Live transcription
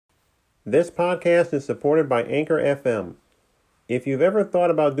This podcast is supported by Anchor FM. If you've ever thought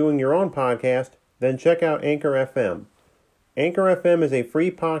about doing your own podcast, then check out Anchor FM. Anchor FM is a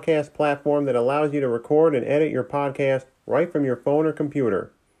free podcast platform that allows you to record and edit your podcast right from your phone or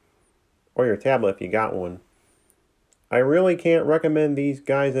computer. Or your tablet if you got one. I really can't recommend these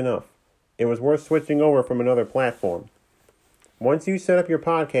guys enough. It was worth switching over from another platform. Once you set up your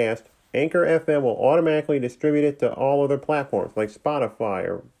podcast, Anchor FM will automatically distribute it to all other platforms like Spotify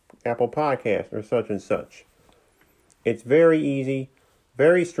or Apple Podcasts or such and such. It's very easy,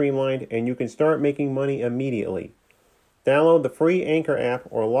 very streamlined, and you can start making money immediately. Download the free Anchor app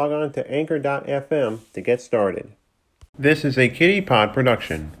or log on to anchor.fm to get started. This is a Kitty Pod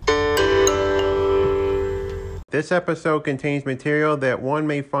production. This episode contains material that one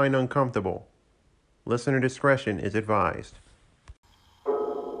may find uncomfortable. Listener discretion is advised.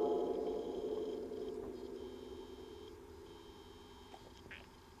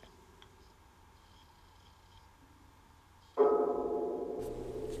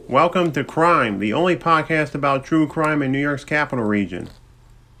 Welcome to Crime, the only podcast about true crime in New York's capital region.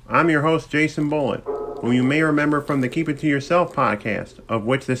 I'm your host, Jason Bullitt, whom you may remember from the Keep It To Yourself podcast, of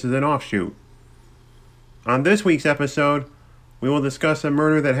which this is an offshoot. On this week's episode, we will discuss a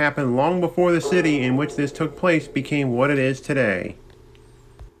murder that happened long before the city in which this took place became what it is today.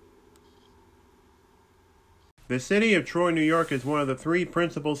 The city of Troy, New York is one of the three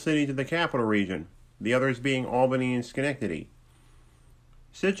principal cities of the capital region, the others being Albany and Schenectady.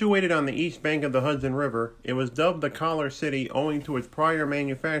 Situated on the east bank of the Hudson River, it was dubbed the Collar City owing to its prior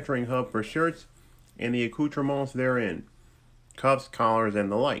manufacturing hub for shirts and the accoutrements therein, cuffs, collars,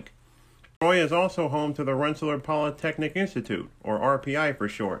 and the like. Troy is also home to the Rensselaer Polytechnic Institute, or RPI for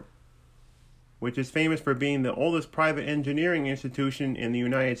short, which is famous for being the oldest private engineering institution in the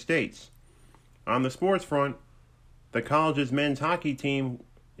United States. On the sports front, the college's men's hockey team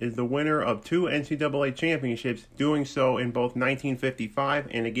is the winner of 2 NCAA championships, doing so in both 1955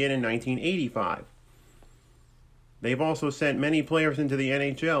 and again in 1985. They've also sent many players into the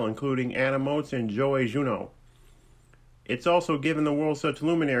NHL, including Adam Oates and Joey Juneau. It's also given the world such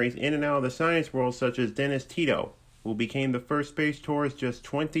luminaries in and out of the science world such as Dennis Tito, who became the first space tourist just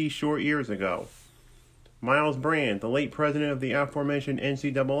 20 short years ago. Miles Brand, the late president of the aforementioned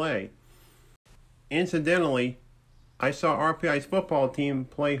NCAA. Incidentally, I saw RPI's football team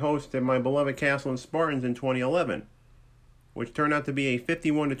play host at my beloved Castleton Spartans in 2011, which turned out to be a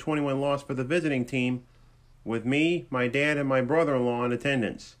 51-21 loss for the visiting team, with me, my dad, and my brother-in-law in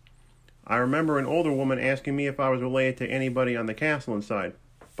attendance. I remember an older woman asking me if I was related to anybody on the Castleton side,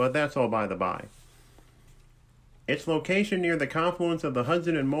 but that's all by the by. Its location near the confluence of the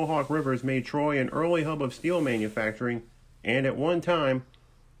Hudson and Mohawk rivers made Troy an early hub of steel manufacturing, and at one time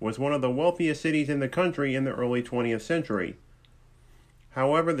was one of the wealthiest cities in the country in the early 20th century.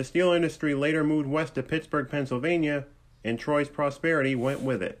 However, the steel industry later moved west to Pittsburgh, Pennsylvania, and Troy's prosperity went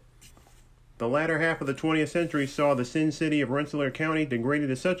with it. The latter half of the 20th century saw the Sin City of Rensselaer County degraded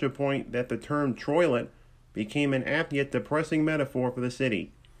to such a point that the term Troylet became an apt yet depressing metaphor for the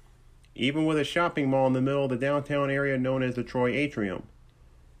city, even with a shopping mall in the middle of the downtown area known as the Troy Atrium.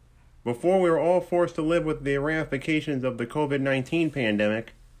 Before we were all forced to live with the ramifications of the COVID-19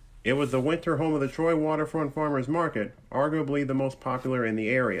 pandemic, it was the winter home of the Troy Waterfront Farmers Market, arguably the most popular in the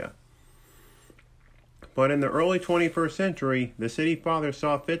area. But in the early 21st century, the city fathers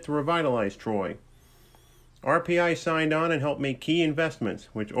saw fit to revitalize Troy. RPI signed on and helped make key investments,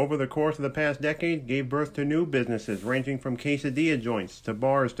 which over the course of the past decade gave birth to new businesses ranging from quesadilla joints to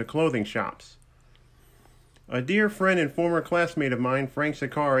bars to clothing shops. A dear friend and former classmate of mine, Frank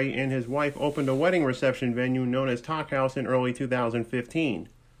Sakari, and his wife opened a wedding reception venue known as Talk House in early 2015.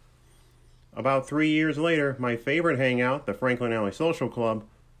 About 3 years later, my favorite hangout, the Franklin Alley Social Club,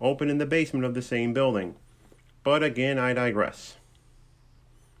 opened in the basement of the same building. But again, I digress.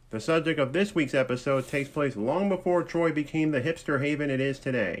 The subject of this week's episode takes place long before Troy became the hipster haven it is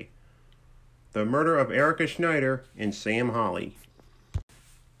today. The murder of Erica Schneider and Sam Holley.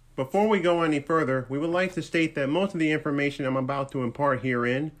 Before we go any further, we would like to state that most of the information I'm about to impart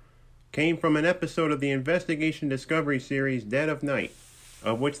herein came from an episode of the Investigation Discovery series Dead of Night,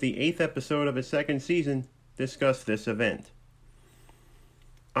 of which the 8th episode of its second season discussed this event.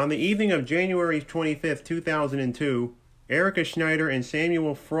 On the evening of January 25, 2002, Erica Schneider and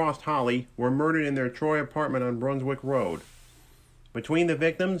Samuel Frost Holley were murdered in their Troy apartment on Brunswick Road. Between the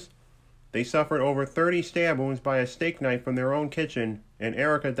victims, they suffered over 30 stab wounds by a steak knife from their own kitchen, and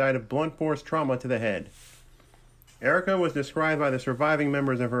Erica died of blunt force trauma to the head. Erica was described by the surviving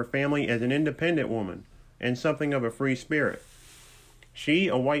members of her family as an independent woman and something of a free spirit. She,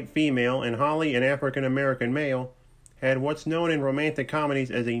 a white female, and Holley, an African-American male, had what's known in romantic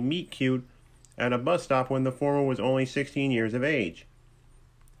comedies as a meet-cute at a bus stop when the former was only 16 years of age.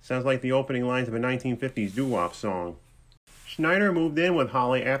 Sounds like the opening lines of a 1950s doo-wop song. Schneider moved in with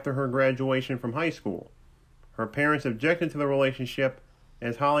Holly after her graduation from high school. Her parents objected to the relationship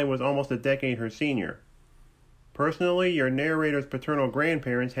as Holly was almost a decade her senior. Personally, your narrator's paternal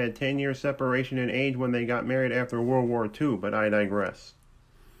grandparents had 10 years separation in age when they got married after World War II, but I digress.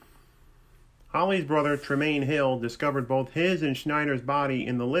 Holly's brother, Tremaine Hill, discovered both his and Schneider's body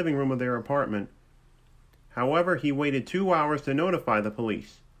in the living room of their apartment. However, he waited 2 hours to notify the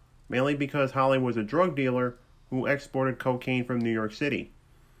police, mainly because Holly was a drug dealer who exported cocaine from New York City.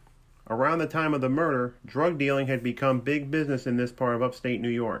 Around the time of the murder, drug dealing had become big business in this part of upstate New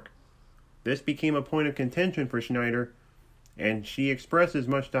York. This became a point of contention for Schneider, and she expressed as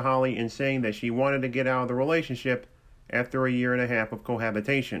much to Holly in saying that she wanted to get out of the relationship after a year and a half of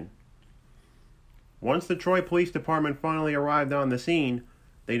cohabitation. Once the Troy Police Department finally arrived on the scene,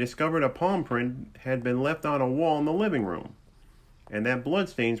 they discovered a palm print had been left on a wall in the living room, and that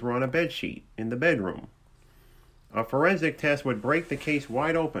bloodstains were on a bedsheet in the bedroom. A forensic test would break the case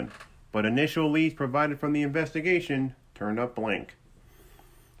wide open, but initial leads provided from the investigation turned up blank.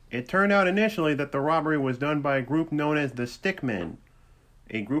 It turned out initially that the robbery was done by a group known as the Stickmen,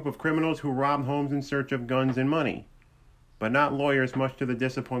 a group of criminals who robbed homes in search of guns and money, but not lawyers, much to the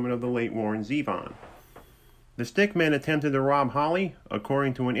disappointment of the late Warren Zevon. The Stickmen attempted to rob Holly,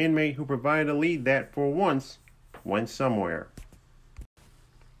 according to an inmate who provided a lead that, for once, went somewhere.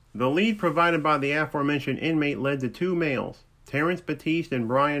 The lead provided by the aforementioned inmate led to two males, Terrence Batiste and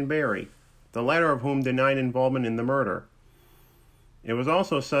Brian Barry, the latter of whom denied involvement in the murder. It was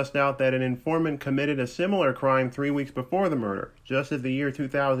also sussed out that an informant committed a similar crime 3 weeks before the murder, just as the year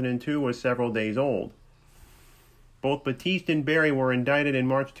 2002 was several days old. Both Batiste and Barry were indicted in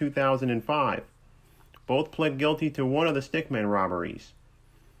March 2005. Both pled guilty to one of the Stickmen robberies.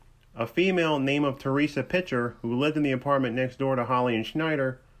 A female named of Teresa Pitcher, who lived in the apartment next door to Holly and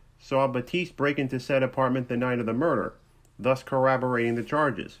Schneider, saw Batiste break into said apartment the night of the murder, thus corroborating the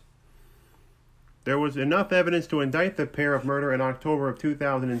charges. There was enough evidence to indict the pair of murder in October of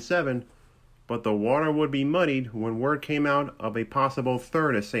 2007, but the water would be muddied when word came out of a possible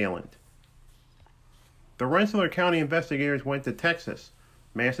third assailant. The Rensselaer County investigators went to Texas,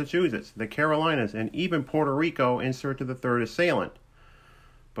 Massachusetts, the Carolinas, and even Puerto Rico in search of the third assailant,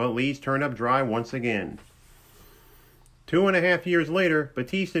 but leads turned up dry once again. 2.5 years later,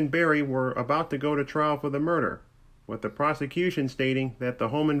 Batiste and Barry were about to go to trial for the murder, with the prosecution stating that the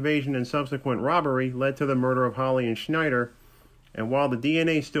home invasion and subsequent robbery led to the murder of Holly and Schneider, and while the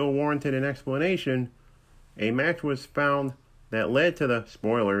DNA still warranted an explanation, a match was found that led to the,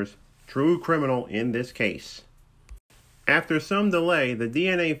 spoilers, true criminal in this case. After some delay, the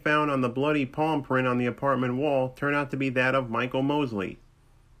DNA found on the bloody palm print on the apartment wall turned out to be that of Michael Mosley.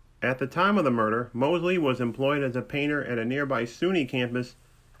 At the time of the murder, Mosley was employed as a painter at a nearby SUNY campus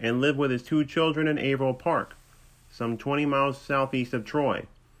and lived with his two children in Averill Park, some 20 miles southeast of Troy.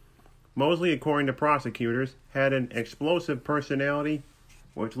 Mosley, according to prosecutors, had an explosive personality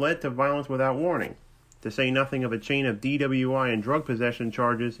which led to violence without warning, to say nothing of a chain of DWI and drug possession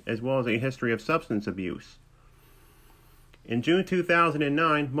charges as well as a history of substance abuse. In June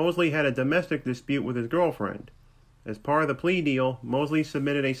 2009, Mosley had a domestic dispute with his girlfriend. As part of the plea deal, Mosley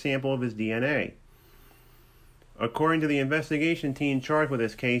submitted a sample of his DNA. According to the investigation team charged with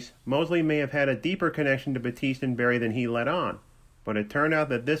this case, Mosley may have had a deeper connection to Batiste and Barry than he let on, but it turned out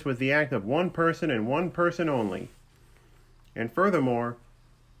that this was the act of one person and one person only. And furthermore,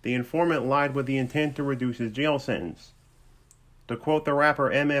 the informant lied with the intent to reduce his jail sentence. To quote the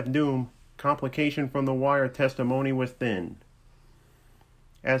rapper MF Doom, complication from the wire testimony was thin.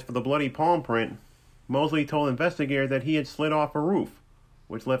 As for the bloody palm print, Mosley told investigators that he had slid off a roof,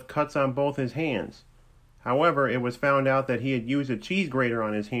 which left cuts on both his hands. However, it was found out that he had used a cheese grater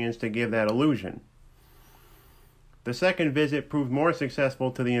on his hands to give that illusion. The second visit proved more successful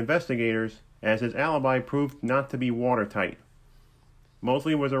to the investigators, as his alibi proved not to be watertight.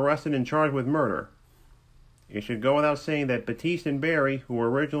 Mosley was arrested and charged with murder. It should go without saying that Batiste and Barry, who were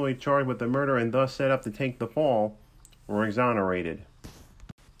originally charged with the murder and thus set up to take the fall, were exonerated.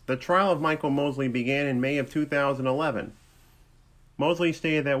 The trial of Michael Mosley began in May of 2011. Mosley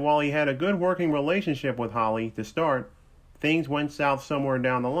stated that while he had a good working relationship with Holly to start, things went south somewhere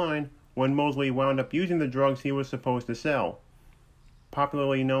down the line when Mosley wound up using the drugs he was supposed to sell,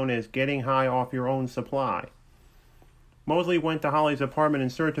 popularly known as getting high off your own supply. Mosley went to Holly's apartment in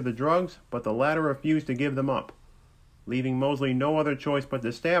search of the drugs, but the latter refused to give them up, leaving Mosley no other choice but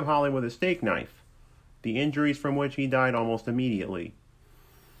to stab Holly with a steak knife, the injuries from which he died almost immediately.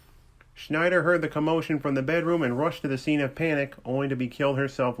 Schneider heard the commotion from the bedroom and rushed to the scene of panic, only to be killed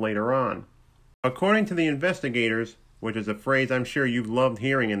herself later on. According to the investigators, which is a phrase I'm sure you've loved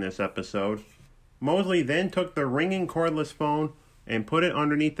hearing in this episode, Mosley then took the ringing cordless phone and put it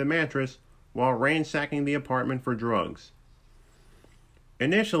underneath the mattress while ransacking the apartment for drugs.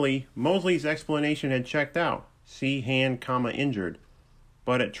 Initially, Mosley's explanation had checked out, see hand, injured.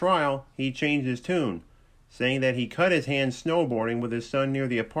 But at trial, he changed his tune, saying that he cut his hand snowboarding with his son near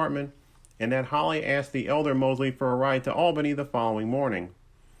the apartment and that Holly asked the elder Mosley for a ride to Albany the following morning.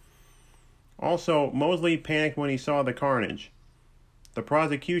 Also, Mosley panicked when he saw the carnage. The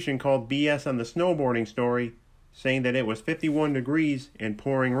prosecution called BS on the snowboarding story, saying that it was 51 degrees and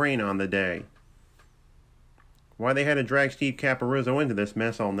pouring rain on the day. Why they had to drag Steve Caparizzo into this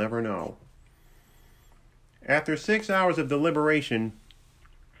mess, I'll never know. After 6 hours of deliberation,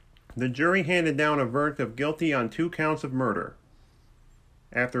 the jury handed down a verdict of guilty on 2 counts of murder.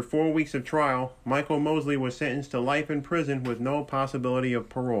 After 4 weeks of trial, Michael Mosley was sentenced to life in prison with no possibility of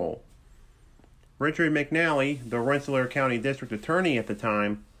parole. Richard McNally, the Rensselaer County District Attorney at the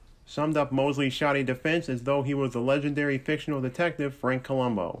time, summed up Mosley's shoddy defense as though he was the legendary fictional detective Frank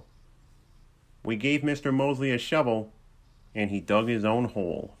Columbo. We gave Mr. Mosley a shovel, and he dug his own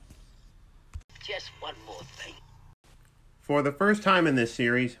hole. Just one more thing. For the first time in this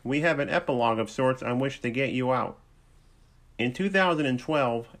series, we have an epilogue of sorts on which to get you out. In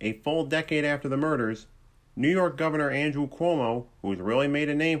 2012, a full decade after the murders, New York Governor Andrew Cuomo, who's really made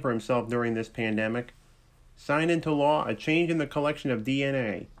a name for himself during this pandemic, signed into law a change in the collection of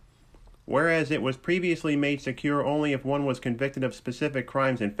DNA. Whereas it was previously made secure only if one was convicted of specific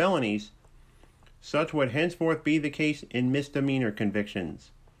crimes and felonies, such would henceforth be the case in misdemeanor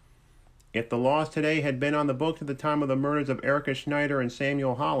convictions. If the laws today had been on the books at the time of the murders of Erica Schneider and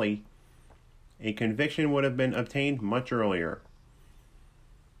Samuel Holly, a conviction would have been obtained much earlier.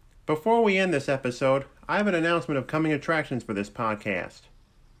 Before we end this episode, I have an announcement of coming attractions for this podcast.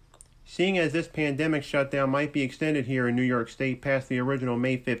 Seeing as this pandemic shutdown might be extended here in New York State past the original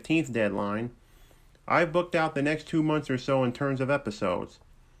May 15th deadline, I've booked out the next 2 months or so in terms of episodes.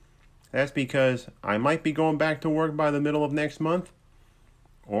 That's because I might be going back to work by the middle of next month,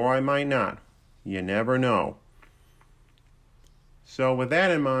 or I might not. You never know. So with that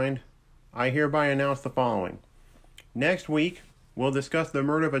in mind, I hereby announce the following. Next week, we'll discuss the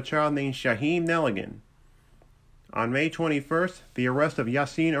murder of a child named Shaheem Nelligan. On May 21st, the arrest of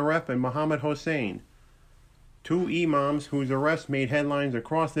Yassin Aref and Mohammed Hossein, 2 imams whose arrests made headlines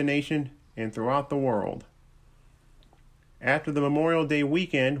across the nation and throughout the world. After the Memorial Day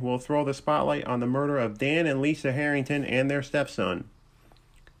weekend, we'll throw the spotlight on the murder of Dan and Lisa Harrington and their stepson.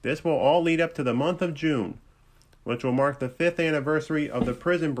 This will all lead up to the month of June, which will mark the 5th anniversary of the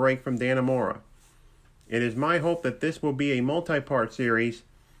prison break from Dannemora. It is my hope that this will be a multi-part series,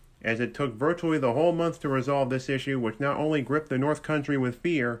 as it took virtually the whole month to resolve this issue, which not only gripped the North Country with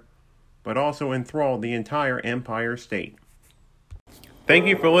fear, but also enthralled the entire Empire State. Thank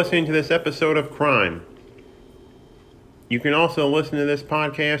you for listening to this episode of Crime. You can also listen to this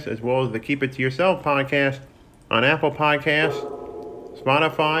podcast as well as the Keep It To Yourself podcast on Apple Podcasts,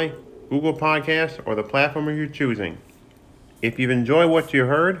 Spotify, Google Podcasts, or the platform you're choosing. If you've enjoyed what you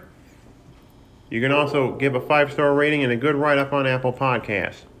heard, you can also give a 5-star rating and a good write-up on Apple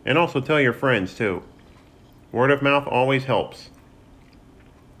Podcasts. And also tell your friends, too. Word of mouth always helps.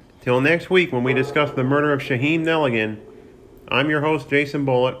 Till next week when we discuss the murder of Shaheem Nelligan, I'm your host, Jason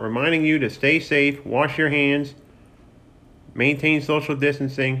Bullitt, reminding you to stay safe, wash your hands, maintain social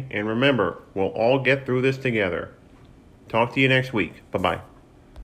distancing, and remember, we'll all get through this together. Talk to you next week. Bye-bye.